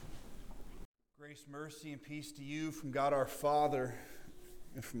Grace, mercy, and peace to you from God our Father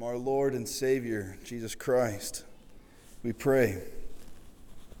and from our Lord and Savior, Jesus Christ. We pray.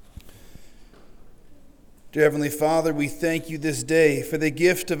 Dear Heavenly Father, we thank you this day for the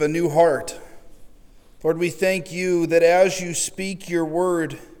gift of a new heart. Lord, we thank you that as you speak your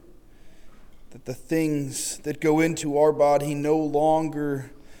word, that the things that go into our body no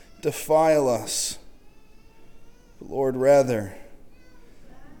longer defile us. But Lord, rather,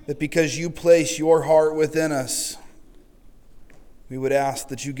 that because you place your heart within us, we would ask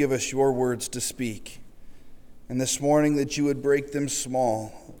that you give us your words to speak. And this morning that you would break them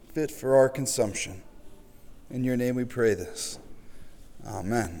small, fit for our consumption. In your name we pray this.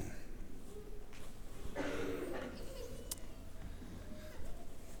 Amen.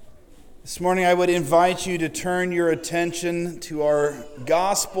 This morning I would invite you to turn your attention to our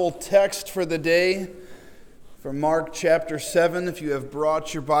gospel text for the day, from Mark chapter 7, if you have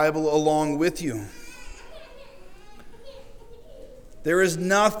brought your Bible along with you. There is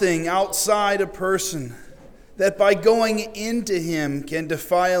nothing outside a person that by going into him can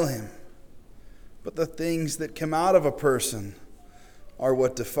defile him, but the things that come out of a person are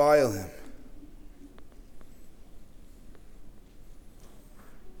what defile him.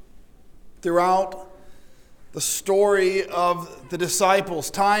 Throughout the story of the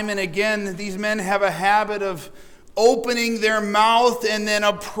disciples, time and again, these men have a habit of opening their mouth and then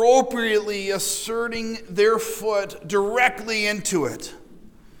appropriately asserting their foot directly into it.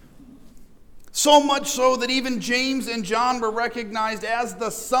 So much so that even James and John were recognized as the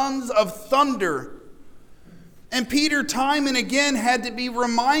sons of thunder. And Peter, time and again, had to be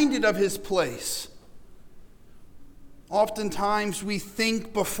reminded of his place. Oftentimes we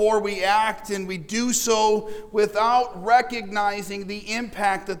think before we act, and we do so without recognizing the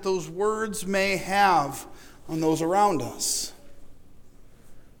impact that those words may have on those around us.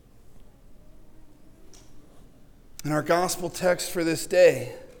 In our gospel text for this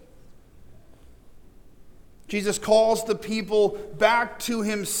day, Jesus calls the people back to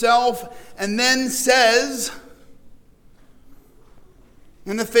himself and then says,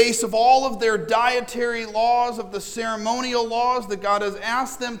 in the face of all of their dietary laws, of the ceremonial laws that God has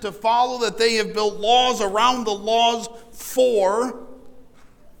asked them to follow, that they have built laws around the laws for.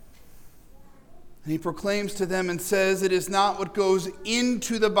 And he proclaims to them and says, it is not what goes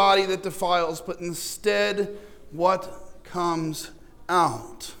into the body that defiles, but instead what comes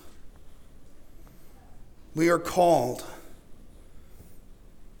out. We are called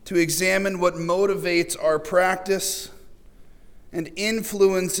to examine what motivates our practice and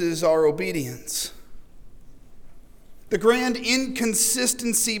influences our obedience. The grand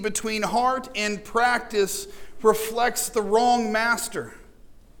inconsistency between heart and practice reflects the wrong master.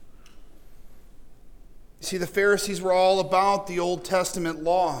 You see, the Pharisees were all about the Old Testament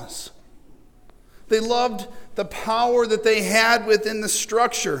laws. They loved the power that they had within the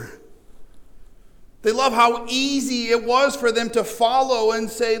structure. They love how easy it was for them to follow and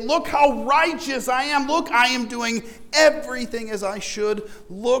say, look how righteous I am. Look, I am doing everything as I should.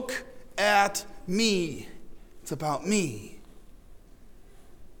 Look at me. It's about me.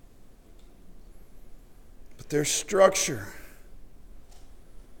 But their structure,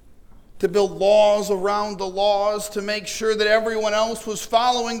 to build laws around the laws, to make sure that everyone else was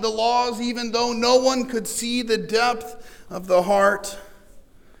following the laws, even though no one could see the depth of the heart,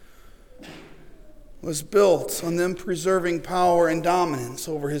 was built on them preserving power and dominance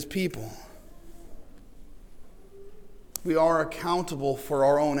over his people. We are accountable for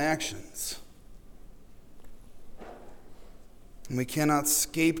our own actions. And we cannot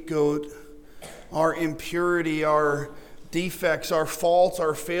scapegoat our impurity, our defects, our faults,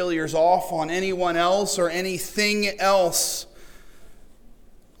 our failures off on anyone else or anything else,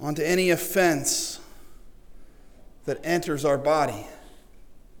 onto any offense that enters our body.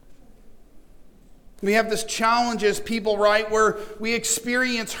 We have this challenge as people, right, where we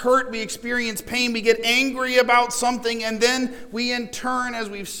experience hurt, we experience pain, we get angry about something, and then we in turn, as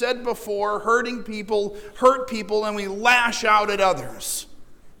we've said before, hurt people, and we lash out at others.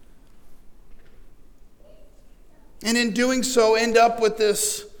 And in doing so, end up with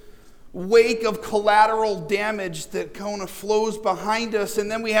this wake of collateral damage that kind of flows behind us,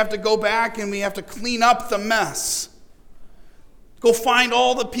 and then we have to go back and we have to clean up the mess. Go find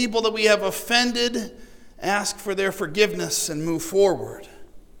all the people that we have offended, ask for their forgiveness, and move forward.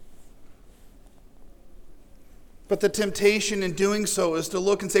 But the temptation in doing so is to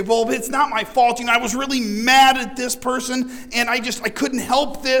look and say, well, it's not my fault. I was really mad at this person, and I couldn't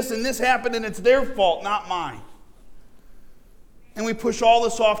help this, and this happened, and it's their fault, not mine. And we push all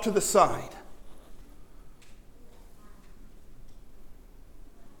this off to the side.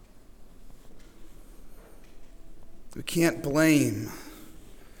 We can't blame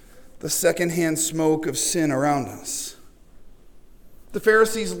the secondhand smoke of sin around us. The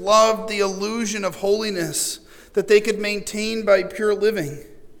Pharisees loved the illusion of holiness that they could maintain by pure living.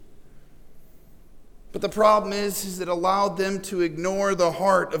 But the problem is it allowed them to ignore the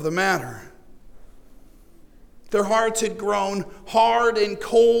heart of the matter. Their hearts had grown hard and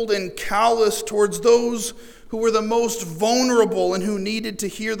cold and callous towards those who were the most vulnerable and who needed to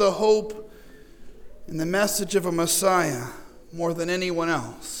hear the hope and the message of a Messiah more than anyone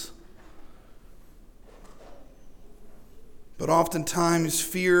else. But oftentimes,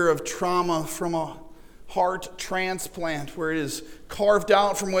 fear of trauma from a heart transplant, where it is carved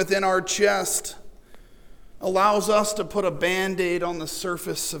out from within our chest, allows us to put a Band-Aid on the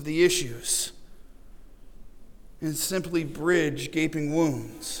surface of the issues and simply bridge gaping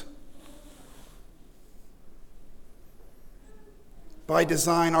wounds. By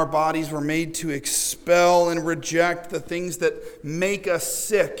design, our bodies were made to expel and reject the things that make us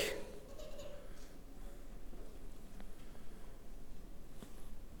sick.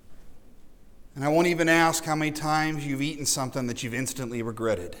 And I won't even ask how many times you've eaten something that you've instantly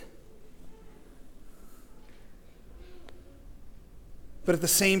regretted. But at the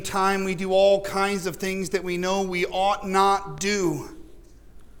same time, we do all kinds of things that we know we ought not do.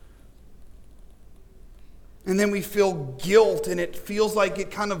 And then we feel guilt, and it feels like it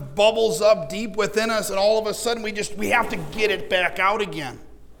kind of bubbles up deep within us, and all of a sudden we have to get it back out again.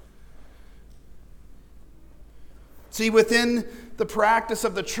 See, within the practice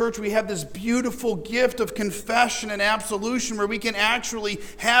of the church, we have this beautiful gift of confession and absolution where we can actually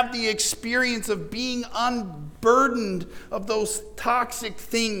have the experience of being unburdened of those toxic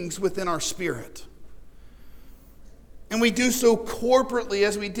things within our spirit. And we do so corporately,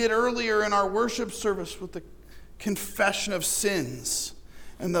 as we did earlier in our worship service with the confession of sins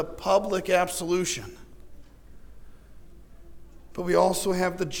and the public absolution. But we also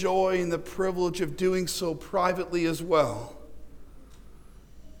have the joy and the privilege of doing so privately as well.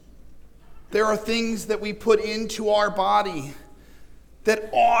 There are things that we put into our body that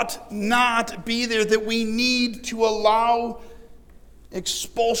ought not be there, that we need to allow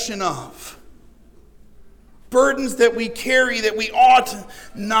expulsion of. Burdens that we carry that we ought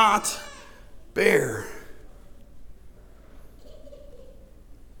not bear.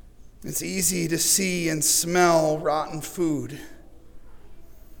 It's easy to see and smell rotten food.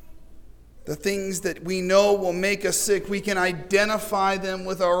 The things that we know will make us sick, we can identify them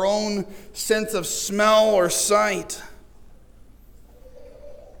with our own sense of smell or sight.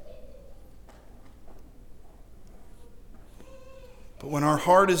 But when our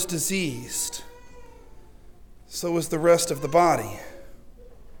heart is diseased, so is the rest of the body.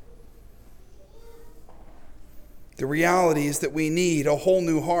 The reality is that we need a whole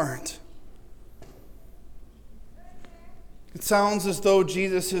new heart. It sounds as though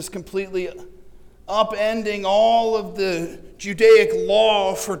Jesus is completely upending all of the Judaic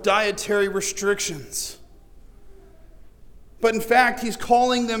law for dietary restrictions. But in fact, he's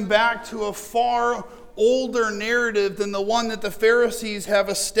calling them back to a far older narrative than the one that the Pharisees have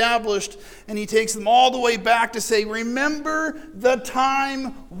established. And he takes them all the way back to say, remember the time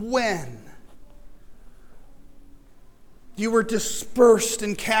when you were dispersed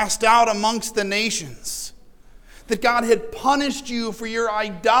and cast out amongst the nations. That God had punished you for your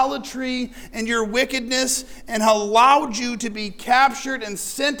idolatry and your wickedness and allowed you to be captured and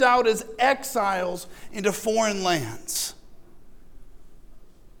sent out as exiles into foreign lands.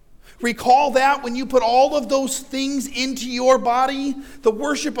 Recall that when you put all of those things into your body, the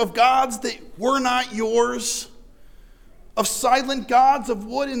worship of gods that were not yours, of silent gods of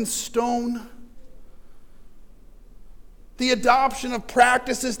wood and stone, the adoption of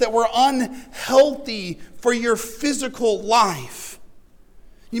practices that were unhealthy for your physical life.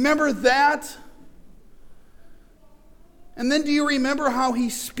 You remember that? And then do you remember how he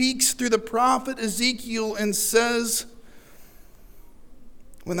speaks through the prophet Ezekiel and says,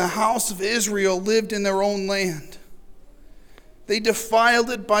 when the house of Israel lived in their own land, they defiled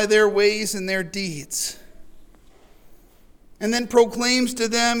it by their ways and their deeds. And then proclaims to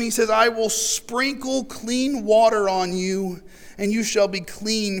them, he says, I will sprinkle clean water on you, and you shall be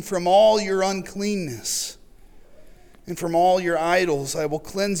clean from all your uncleanness. And from all your idols I will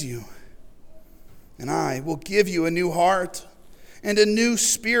cleanse you. And I will give you a new heart, and a new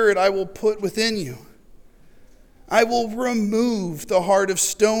spirit I will put within you. I will remove the heart of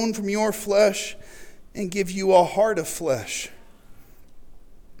stone from your flesh, and give you a heart of flesh.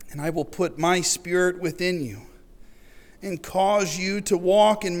 And I will put my spirit within you, and cause you to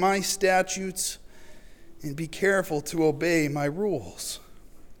walk in my statutes and be careful to obey my rules.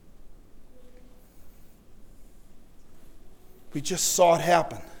 We just saw it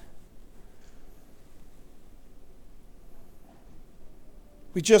happen.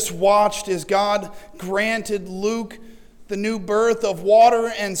 We just watched as God granted Luke the new birth of water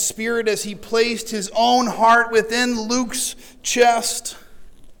and spirit as he placed his own heart within Luke's chest.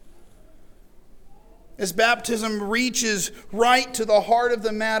 As baptism reaches right to the heart of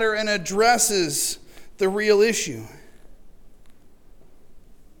the matter and addresses the real issue.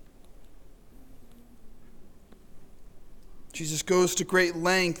 Jesus goes to great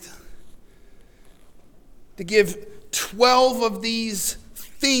length to give 12 of these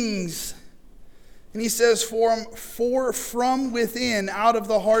things. And he says, For from within, out of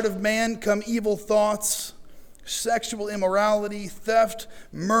the heart of man, come evil thoughts, sexual immorality, theft,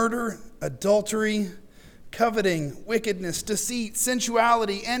 murder, adultery, coveting, wickedness, deceit,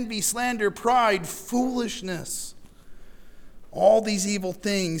 sensuality, envy, slander, pride, foolishness. All these evil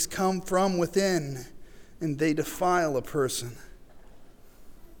things come from within, and they defile a person.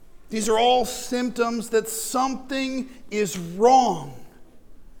 These are all symptoms that something is wrong.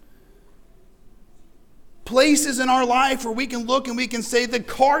 Places in our life where we can look and we can say, the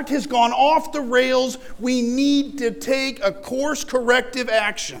cart has gone off the rails. We need to take a course corrective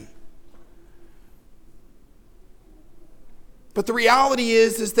action. But the reality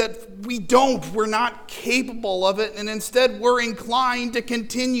is that we don't. We're not capable of it. And instead, we're inclined to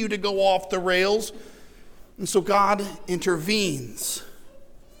continue to go off the rails. And so God intervenes.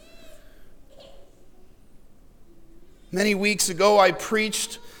 Many weeks ago, I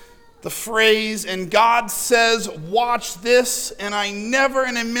preached the phrase, and God says, watch this, and I never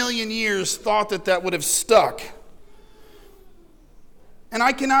in a million years thought that would have stuck. And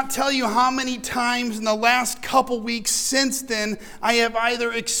I cannot tell you how many times in the last couple weeks since then I have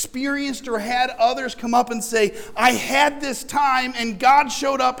either experienced or had others come up and say, I had this time, and God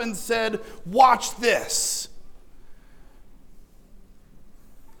showed up and said, watch this.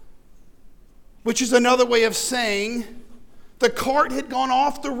 Which is another way of saying, the cart had gone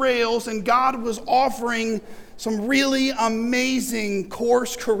off the rails and God was offering some really amazing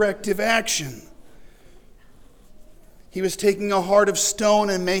course corrective action. He was taking a heart of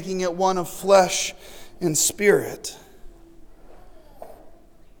stone and making it one of flesh and spirit.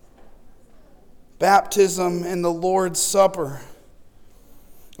 Baptism and the Lord's Supper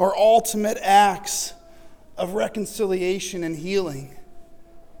are ultimate acts of reconciliation and healing.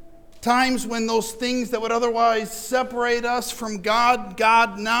 Times when those things that would otherwise separate us from God,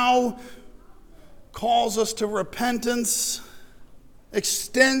 God now calls us to repentance,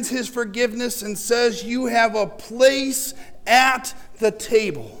 extends his forgiveness, and says, you have a place at the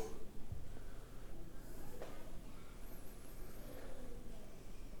table.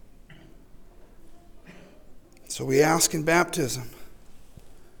 So we ask in baptism,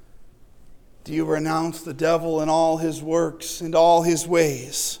 do you renounce the devil and all his works and all his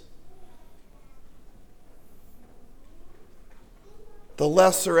ways? The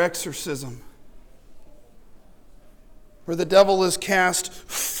lesser exorcism, where the devil is cast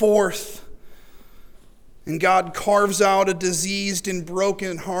forth and God carves out a diseased and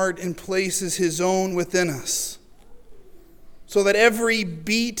broken heart and places his own within us, so that every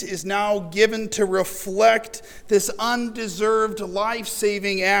beat is now given to reflect this undeserved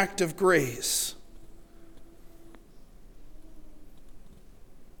life-saving act of grace.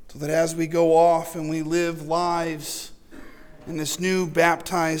 So that as we go off and we live lives in this new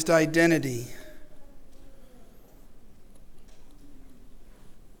baptized identity,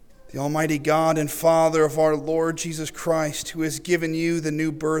 the Almighty God and Father of our Lord Jesus Christ, who has given you the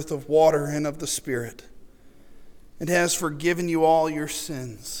new birth of water and of the Spirit, and has forgiven you all your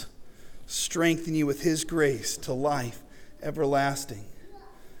sins, strengthen you with his grace to life everlasting,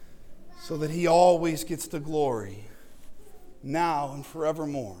 so that he always gets the glory, now and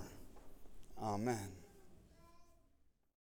forevermore. Amen.